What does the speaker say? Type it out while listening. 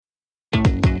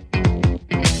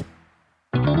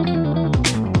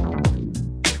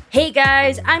Hey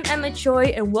guys, I'm Emma Choi,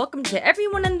 and welcome to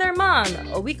Everyone and Their Mom,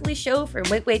 a weekly show from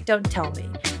Wait Wait Don't Tell Me.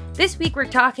 This week we're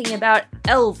talking about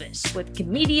Elvis with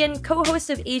comedian, co-host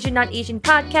of Asian Not Asian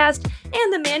podcast,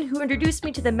 and the man who introduced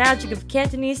me to the magic of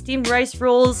Cantonese steamed rice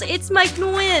rolls. It's Mike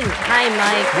Nguyen. Hi,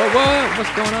 Mike. What?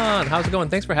 What's going on? How's it going?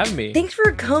 Thanks for having me. Thanks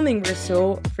for coming. We're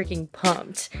so freaking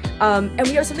pumped. And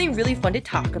we have something really fun to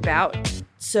talk about.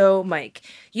 So, Mike,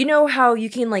 you know how you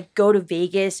can, go to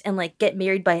Vegas and, get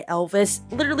married by Elvis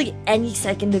literally any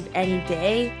second of any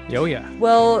day? Oh, yeah.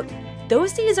 Well,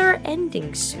 those days are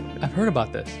ending soon. I've heard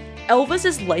about this.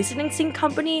 Elvis's licensing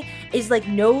company is,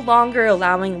 no longer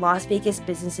allowing Las Vegas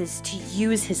businesses to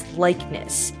use his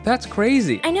likeness. That's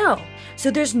crazy. I know.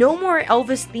 So there's no more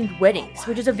Elvis-themed weddings,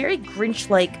 which is a very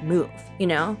Grinch-like move, you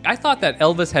know? I thought that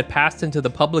Elvis had passed into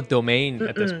the public domain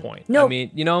at this point. No. I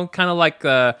mean, kind of like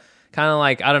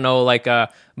I don't know,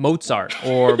 Mozart,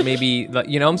 or maybe,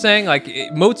 you know what I'm saying?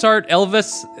 Mozart,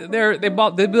 Elvis,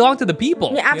 they belong to the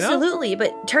people. Yeah, absolutely.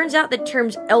 But turns out the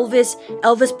terms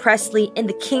Elvis Presley, and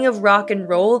the King of Rock and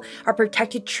Roll are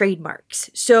protected trademarks.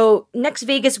 So next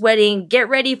Vegas wedding, get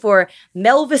ready for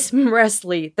Melvis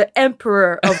Presley, the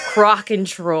Emperor of Crock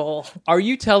and Roll. Are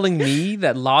you telling me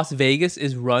that Las Vegas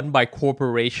is run by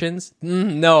corporations?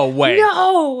 No way.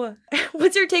 No.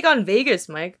 What's your take on Vegas,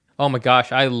 Mike? Oh my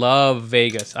gosh, I love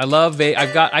Vegas. I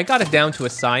got it down to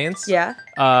a science. Yeah.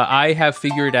 I have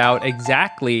figured out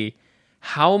exactly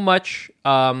how much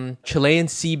Chilean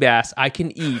sea bass I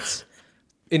can eat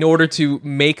in order to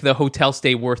make the hotel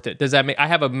stay worth it. Does that make? I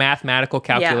have a mathematical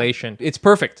calculation. Yeah. It's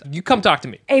perfect. You come talk to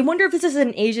me. I wonder if this is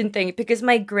an Asian thing, because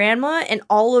my grandma and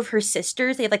all of her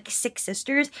sisters, they have 6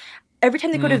 sisters. Every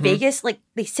time they go to Vegas,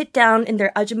 they sit down in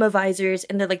their ajumma visors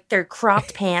and their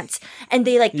cropped pants, and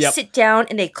they sit down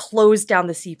and they close down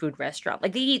the seafood restaurant.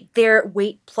 They eat their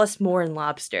weight plus more in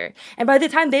lobster. And by the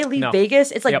time they leave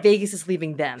Vegas, it's Vegas is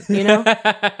leaving them, you know?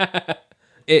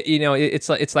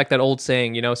 It's like that old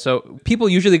saying, so people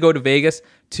usually go to Vegas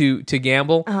to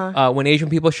gamble. When Asian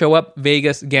people show up,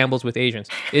 Vegas gambles with Asians.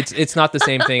 It's not the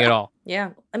same thing at all. Yeah.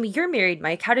 I mean, you're married,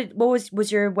 Mike.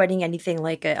 Was your wedding anything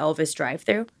like a Elvis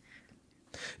drive-thru?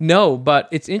 No, but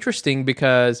it's interesting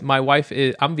because I'm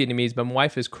Vietnamese, but my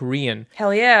wife is Korean.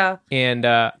 Hell yeah. And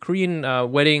Korean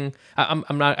wedding,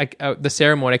 the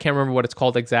ceremony, I can't remember what it's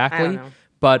called exactly. I don't know.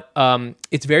 But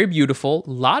it's very beautiful. A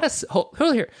lot of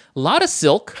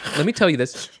silk. Let me tell you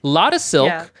this. A lot of silk,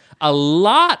 yeah. A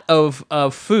lot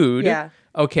of food. Yeah.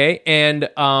 Okay. And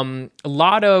a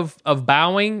lot of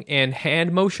bowing and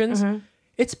hand motions. Mm-hmm.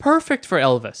 It's perfect for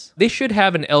Elvis. They should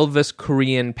have an Elvis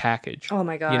Korean package. Oh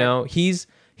my God.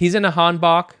 He's in a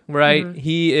hanbok, right? Mm-hmm.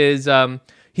 He is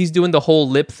he's doing the whole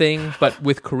lip thing, but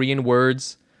with Korean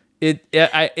words.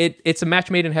 It's a match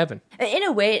made in heaven. In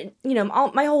a way,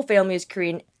 my whole family is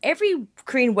Korean. Every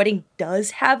Korean wedding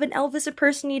does have an Elvis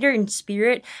impersonator in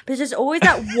spirit, but there's always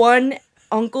that one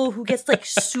uncle who gets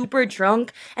super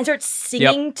drunk and starts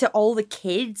singing to all the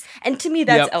kids, and to me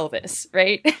that's Elvis,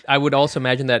 right? I would also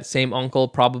imagine that same uncle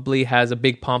probably has a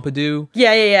big pompadour.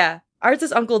 Yeah. Ours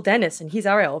is Uncle Dennis, and he's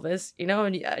our Elvis,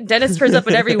 and Dennis turns up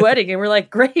at every wedding, and we're like,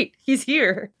 great, he's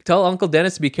here. Tell Uncle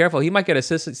Dennis to be careful. He might get a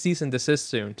cease and desist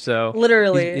soon. So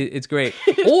literally, it's great.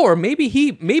 Or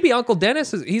maybe Uncle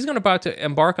Dennis he's about to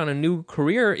embark on a new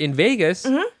career in Vegas.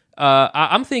 Mm-hmm.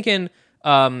 I'm thinking.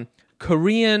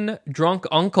 Korean drunk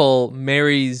uncle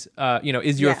marries,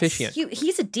 is your officiant.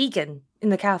 He's a deacon in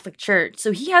the Catholic Church,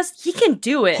 so he can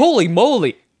do it. Holy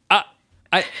moly!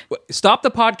 Stop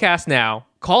the podcast now.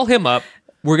 Call him up.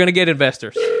 We're gonna get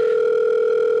investors.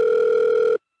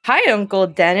 Hi, Uncle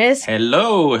Dennis.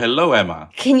 Hello, Emma.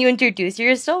 Can you introduce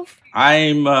yourself?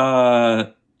 I'm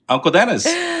Uncle Dennis.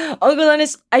 Uncle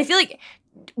Dennis, I feel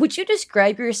would you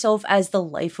describe yourself as the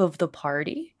life of the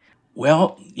party?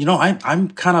 Well, I'm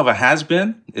kind of a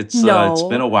has-been. It's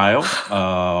been a while.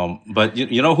 But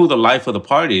you know who the life of the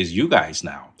party is? You guys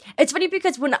now. It's funny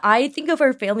because when I think of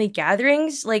our family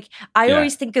gatherings, I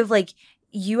always think of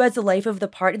you as the life of the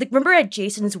party. Remember at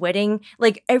Jason's wedding,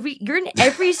 you're in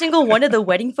every single one of the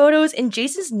wedding photos, and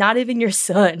Jason's not even your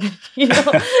son,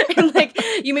 And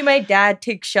you made my dad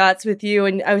take shots with you,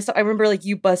 and I remember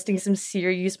you busting some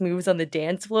serious moves on the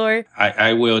dance floor.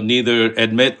 I will neither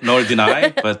admit nor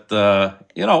deny, but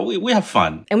we have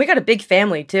fun. And we got a big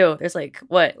family too. There's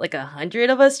 100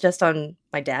 of us just on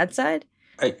my dad's side.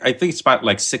 I think it's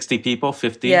about 60 people,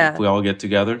 50 if we all get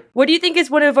together. What do you think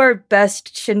is one of our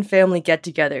best Shin family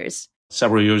get-togethers?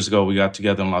 several years ago, we got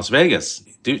together in Las Vegas.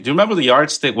 Do you remember the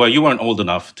yardstick? Well, you weren't old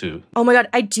enough to. Oh my God,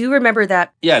 I do remember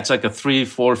that. Yeah, it's like a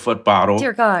 3-4 foot bottle.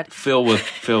 Dear God. Filled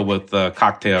with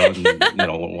cocktails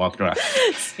and, walking around.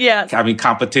 Yeah. Having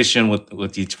competition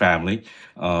with each family.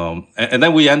 And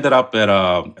then we ended up at,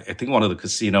 I think, one of the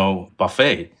casino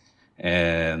buffet.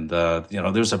 And,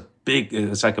 there's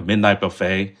it's like a midnight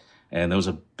buffet. And there was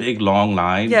a big, long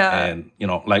line. Yeah. And,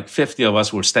 like 50 of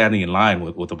us were standing in line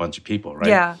with a bunch of people, right?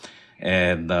 Yeah.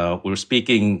 And we were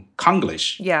speaking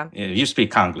Konglish. Yeah. You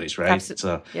speak Konglish, right?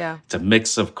 Absolutely. It's a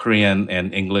mix of Korean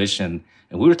and English. And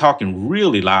we were talking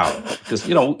really loud because,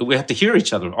 we had to hear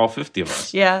each other, all 50 of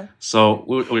us. Yeah. So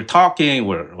we're talking,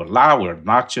 we're loud, we're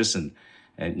obnoxious. And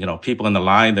people in the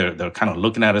line, they're kind of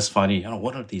looking at us funny.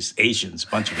 What are these Asians, a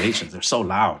bunch of Asians? They're so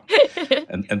loud.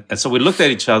 and so we looked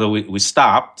at each other, we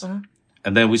stopped,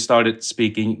 and then we started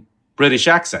speaking British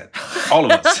accent,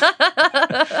 all of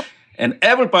us. And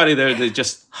everybody there, they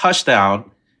just hushed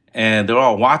down, and they're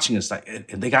all watching us, and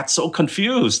they got so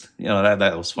confused.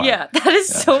 That was fun. Yeah, that is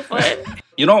so fun.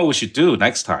 You know what we should do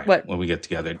next time when we get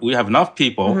together? We have enough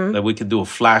people that we could do a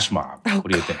flash mob. Oh,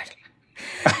 what do you think?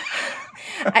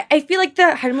 I feel like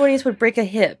the harmonious would break a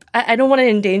hip. I don't want to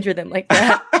endanger them like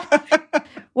that.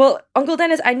 Well, Uncle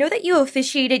Dennis, I know that you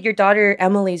officiated your daughter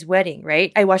Emily's wedding,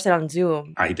 right? I watched that on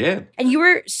Zoom. I did. And you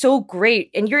were so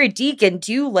great. And you're a deacon.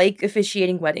 Do you like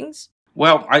officiating weddings?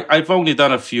 Well, I've only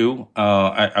done a few.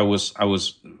 I was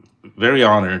very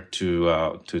honored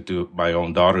to do my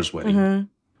own daughter's wedding.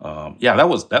 That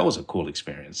was a cool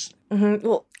experience.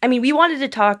 Well, I mean, we wanted to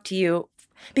talk to you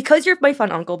because you're my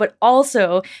fun uncle, but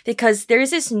also because there's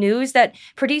this news that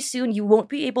pretty soon you won't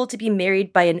be able to be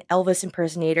married by an Elvis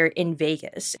impersonator in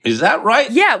Vegas. Is that right?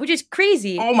 Yeah, which is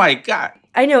crazy. Oh my God.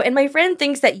 I know, and my friend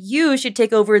thinks that you should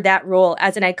take over that role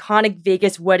as an iconic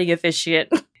Vegas wedding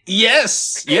officiant.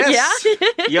 Yes. Yeah?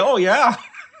 Yeah.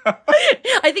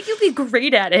 I think you'll be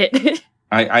great at it.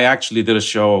 I actually did a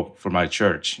show for my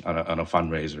church on a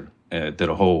fundraiser. Did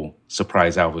a whole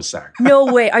surprise Elvis act. No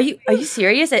way. Are you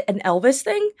serious? An Elvis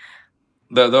thing?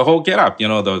 The whole get up,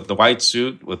 the white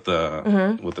suit with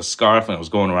the scarf, and I was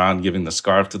going around giving the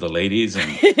scarf to the ladies,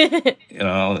 and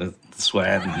the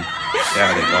sweat, and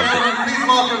yeah, they loved it. Please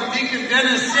welcome Deacon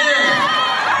Dennis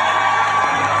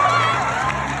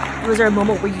Was there a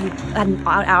moment where you had an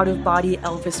out-of-body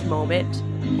Elvis moment?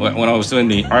 When I was doing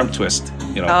the arm twist,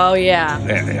 Oh, yeah.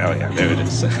 Yeah, there it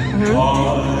is.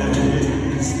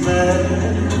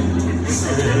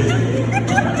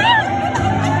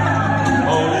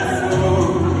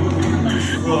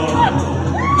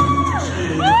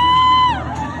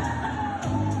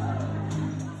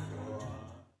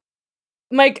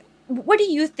 Mike, what do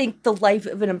you think the life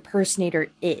of an impersonator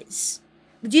is?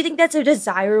 Do you think that's a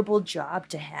desirable job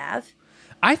to have?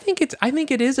 I think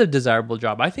it is a desirable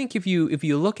job. I think if you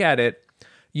look at it,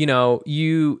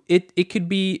 it could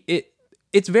be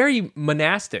it's very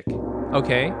monastic.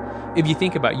 Okay, if you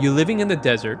think about it, you're living in the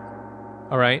desert.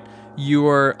 All right,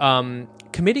 you're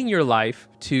committing your life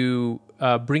to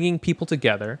bringing people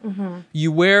together.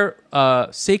 You wear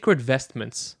sacred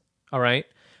vestments. All right,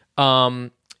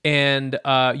 and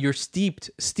you're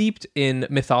steeped in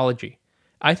mythology.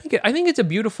 I think it's a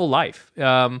beautiful life.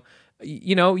 Do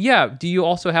you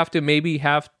also have to maybe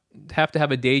have to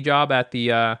have a day job at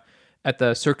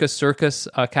the circus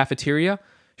cafeteria?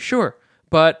 Sure,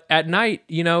 but at night,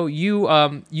 you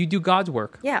do God's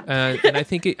work. Yeah, and I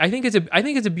think it's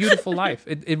a beautiful life.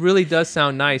 It really does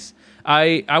sound nice.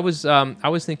 I was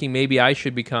thinking maybe I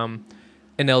should become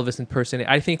an Elvis impersonator.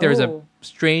 I think there's a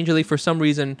strangely, for some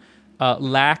reason,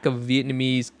 lack of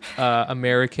Vietnamese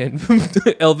American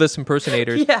Elvis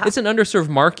impersonators. Yeah. It's an underserved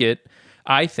market,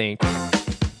 I think.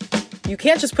 You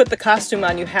can't just put the costume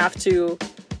on. You have to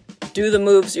do the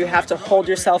moves. You have to hold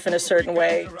yourself in a certain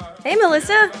way. Hey,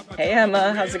 Melissa. Hey,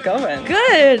 Emma. How's it going?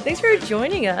 Good. Thanks for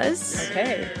joining us.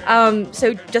 Okay.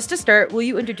 So just to start, will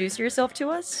you introduce yourself to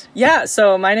us? Yeah,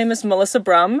 so my name is Melissa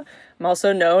Brum. I'm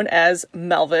also known as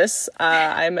Melvis.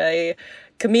 I'm a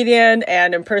comedian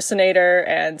and impersonator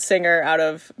and singer out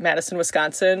of Madison,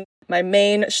 Wisconsin. My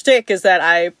main shtick is that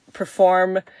I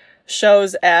perform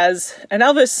shows as an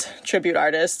Elvis tribute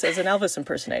artist, as an Elvis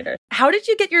impersonator. How did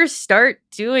you get your start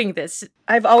doing this?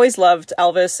 I've always loved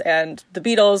Elvis and the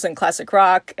Beatles and classic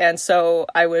rock, and so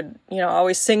I would,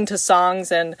 always sing to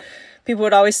songs, and people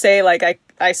would always say,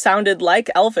 I sounded like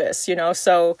Elvis,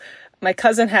 so my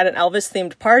cousin had an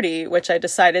Elvis-themed party, which I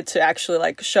decided to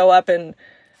actually, show up in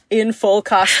full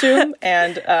costume,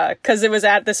 and because it was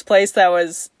at this place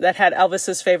that had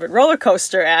Elvis's favorite roller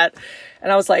coaster at,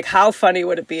 and I was like, how funny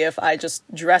would it be if I just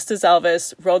dressed as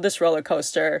Elvis, rode this roller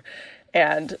coaster,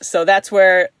 And so that's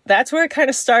where it kind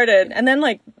of started. And then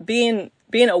like being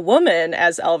a woman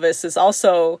as Elvis is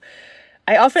also,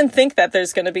 I often think that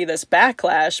there's going to be this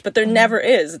backlash, but there never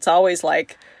is. It's always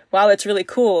like, wow, that's really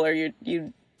cool, or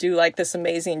you do like this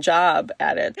amazing job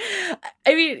at it.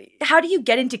 I mean, how do you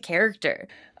get into character?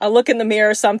 I'll look in the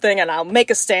mirror or something and I'll make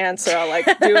a stance, or I'll like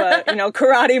do a,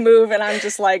 karate move, and I'm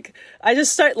just like, I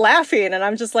just start laughing and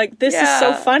I'm just like, this is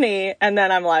so funny. And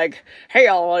then I'm like, hey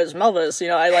y'all, it's Melvis.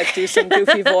 I like do some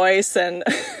goofy voice, and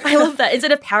I love that.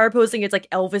 Instead of power posing, it's like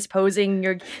Elvis posing.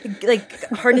 You're like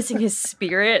harnessing his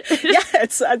spirit. Yeah,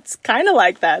 it's kind of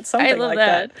like that. Something like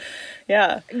that.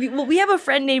 Yeah. Well, we have a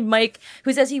friend named Mike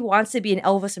who says he wants to be an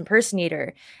Elvis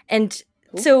impersonator. And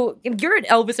so if you're an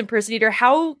Elvis impersonator,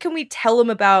 how can we tell him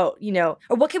about,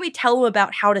 or what can we tell him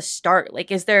about how to start?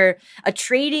 Like, is there a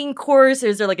training course? Or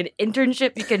is there like an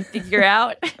internship you can figure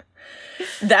out?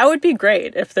 That would be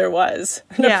great if there was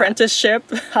an apprenticeship,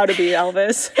 how to be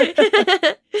Elvis.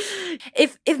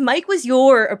 If Mike was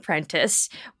your apprentice,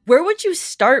 where would you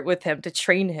start with him to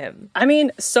train him? I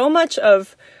mean, so much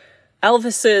of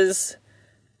Elvis's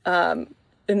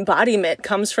embodiment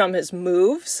comes from his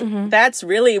moves. Mm-hmm. That's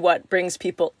really what brings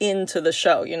people into the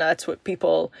show. That's what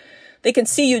they can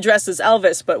see you dressed as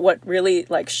Elvis, but what really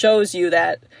like shows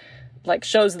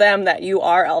them that you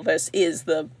are Elvis is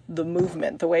the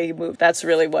movement, the way you move. That's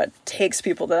really what takes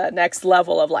people to that next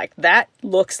level of like, that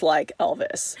looks like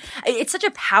Elvis. It's such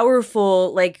a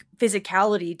powerful like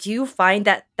physicality. Do you find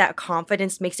that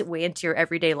confidence makes its way into your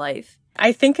everyday life?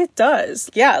 I think it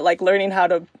does. Yeah, like learning how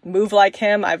to move like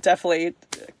him, I've definitely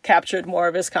captured more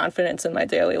of his confidence in my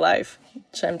daily life,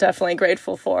 which I'm definitely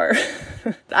grateful for.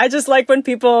 I just like when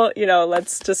people,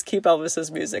 let's just keep Elvis's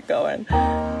music going.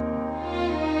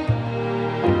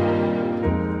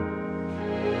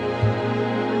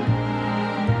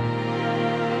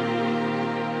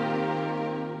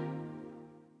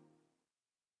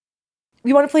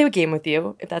 We want to play a game with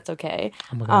you, if that's okay.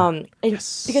 Oh my God.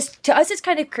 Yes. Because to us, it's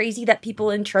kind of crazy that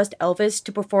people entrust Elvis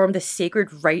to perform the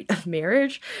sacred rite of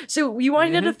marriage. So we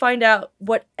wanted to find out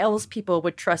what else people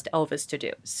would trust Elvis to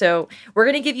do. So we're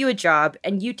going to give you a job,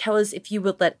 and you tell us if you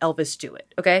would let Elvis do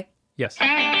it, okay? Yes.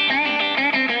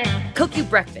 Cook you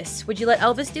breakfast. Would you let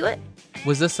Elvis do it?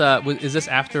 Is this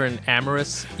after an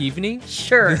amorous evening?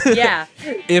 Sure, yeah.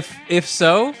 If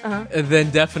so,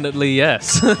 then definitely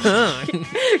yes.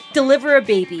 Deliver a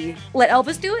baby. Let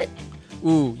Elvis do it?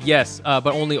 Ooh, yes, but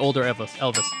only older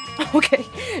Elvis. Okay.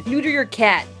 Neuter your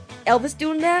cat. Elvis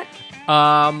doing that?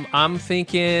 I'm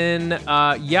thinking,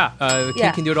 the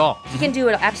kid can do it all. He can do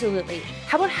it, absolutely.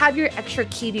 How about have your extra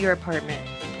key to your apartment?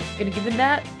 Gonna give him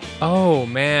that? Oh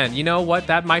man, you know what?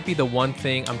 That might be the one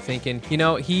thing I'm thinking.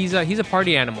 He's a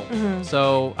party animal,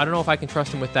 so I don't know if I can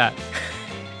trust him with that.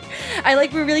 I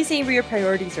like we're really saying where your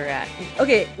priorities are at.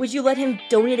 Okay, would you let him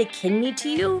donate a kidney to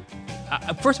you?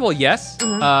 First of all, yes,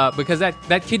 because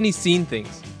that kidney's seen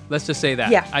things. Let's just say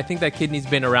that. Yeah. I think that kidney's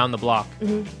been around the block.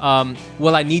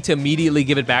 Will I need to immediately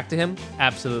give it back to him?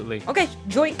 Absolutely. Okay,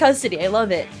 joint custody. I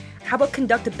love it. How about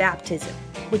conduct a baptism?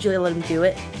 Would you let him do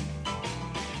it?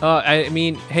 I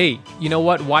mean, hey, you know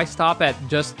what? Why stop at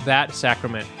just that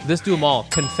sacrament? Let's do them all.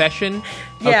 Confession,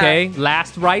 okay?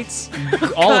 Last rites,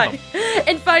 all of them.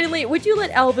 And finally, would you let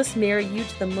Elvis marry you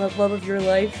to the love of your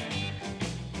life?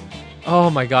 Oh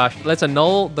my gosh. Let's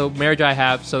annul the marriage I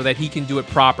have so that he can do it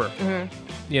proper.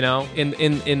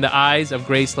 In the eyes of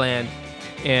Graceland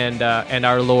and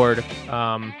our Lord,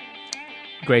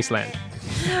 Graceland.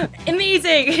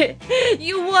 Amazing!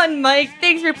 You won, Mike.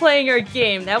 Thanks for playing our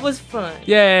game. That was fun.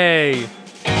 Yay!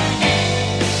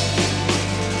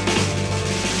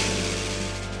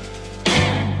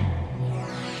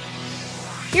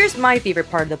 Here's my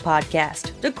favorite part of the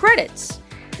podcast, the credits.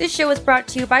 This show is brought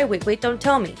to you by Wait, Wait, Don't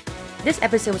Tell Me. This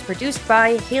episode was produced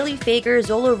by Haley Fager,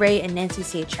 Zola Ray, and Nancy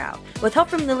Seychow, with help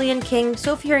from Lillian King,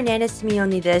 Sophie Hernandez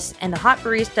Simeonidis, and the hot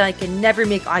barista I can never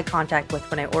make eye contact with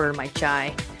when I order my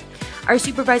chai. Our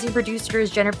supervising producer is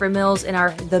Jennifer Mills, and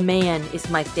our The Man is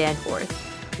Mike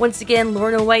Danforth. Once again,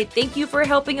 Lorna White, thank you for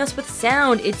helping us with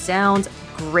sound. It sounds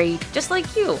great, just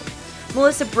like you.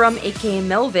 Melissa Brum, aka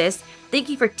Melvis, thank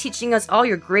you for teaching us all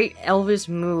your great Elvis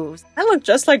moves. I look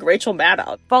just like Rachel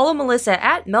Maddow. Follow Melissa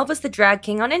at Melvis the Drag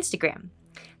King on Instagram.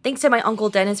 Thanks to my Uncle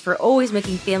Dennis for always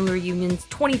making family reunions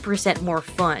 20% more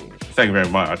fun. Thank you very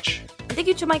much. And thank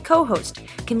you to my co-host,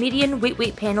 comedian, Wait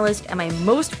Wait panelist, and my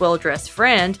most well-dressed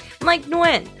friend, Mike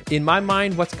Nguyen. In my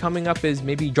mind, what's coming up is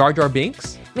maybe Jar Jar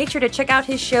Binks. Make sure to check out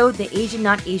his show, The Asian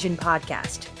Not Asian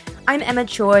Podcast. I'm Emma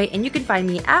Choi, and you can find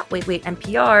me at Wait Wait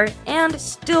NPR and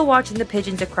still watching the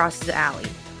pigeons across the alley.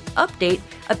 update,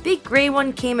 a big gray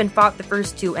one came and fought the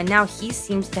first two, and now he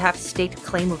seems to have staked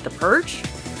claim of the perch?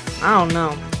 I don't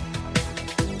know.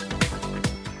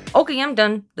 Okay, I'm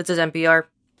done. This is NPR.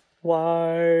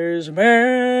 Wise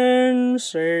men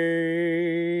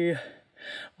say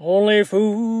only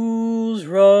fools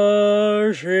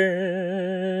rush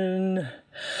in,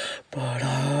 but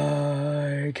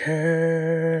I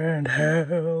can't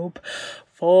help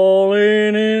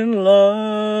falling in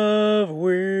love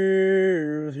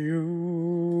with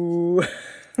you.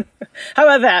 How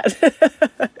about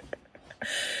that?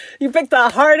 You picked the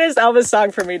hardest Elvis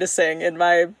song for me to sing in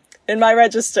my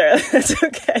register. It's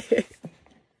okay.